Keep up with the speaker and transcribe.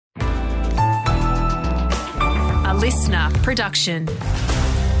listener production.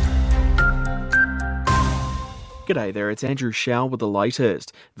 G'day there, it's Andrew Shaw with the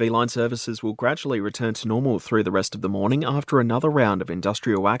latest. V-Line services will gradually return to normal through the rest of the morning after another round of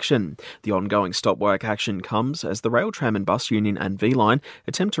industrial action. The ongoing stop work action comes as the Rail, Tram and Bus Union and V-Line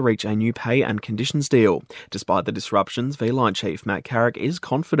attempt to reach a new pay and conditions deal. Despite the disruptions, V-Line Chief Matt Carrick is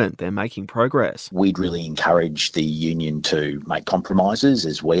confident they're making progress. We'd really encourage the union to make compromises,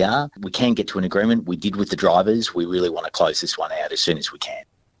 as we are. We can get to an agreement. We did with the drivers. We really want to close this one out as soon as we can.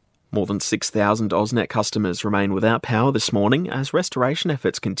 More than 6,000 AusNet customers remain without power this morning as restoration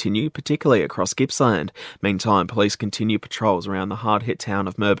efforts continue, particularly across Gippsland. Meantime, police continue patrols around the hard-hit town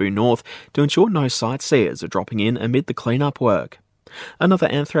of Merbau North to ensure no sightseers are dropping in amid the clean-up work. Another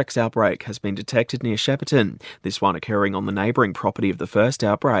anthrax outbreak has been detected near Shepparton, this one occurring on the neighbouring property of the first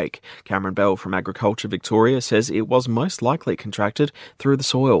outbreak. Cameron Bell from Agriculture Victoria says it was most likely contracted through the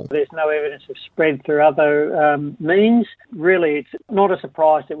soil. There's no evidence of spread through other means. Really, it's not a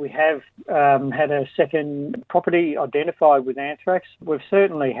surprise that we have had a second property identified with anthrax. We've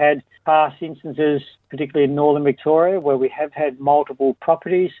certainly had past instances, particularly in northern Victoria, where we have had multiple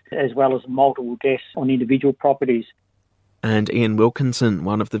properties as well as multiple deaths on individual properties. And Ian Wilkinson,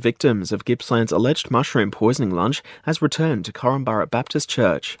 one of the victims of Gippsland's alleged mushroom poisoning lunch, has returned to Korumburra Baptist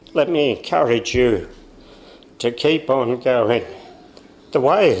Church. Let me encourage you to keep on going. The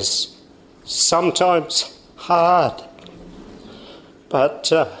way is sometimes hard,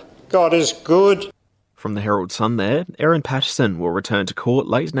 but God is good. From the Herald Sun there, Erin Patterson will return to court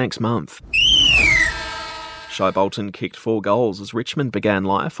late next month. Shai Bolton kicked 4 goals as Richmond began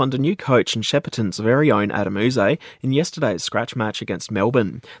life under new coach and Shepparton's very own Adam Uze in yesterday's scratch match against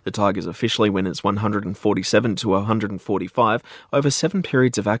Melbourne. The Tigers officially winners 147-145 over 7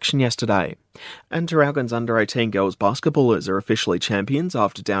 periods of action yesterday. And Tarragon's under-18 girls basketballers are officially champions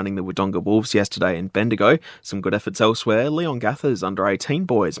after downing the Wodonga Wolves yesterday in Bendigo. Some good efforts elsewhere. Leon Gather's under-18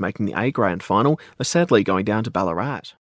 boys making the A-Grand final are sadly going down to Ballarat.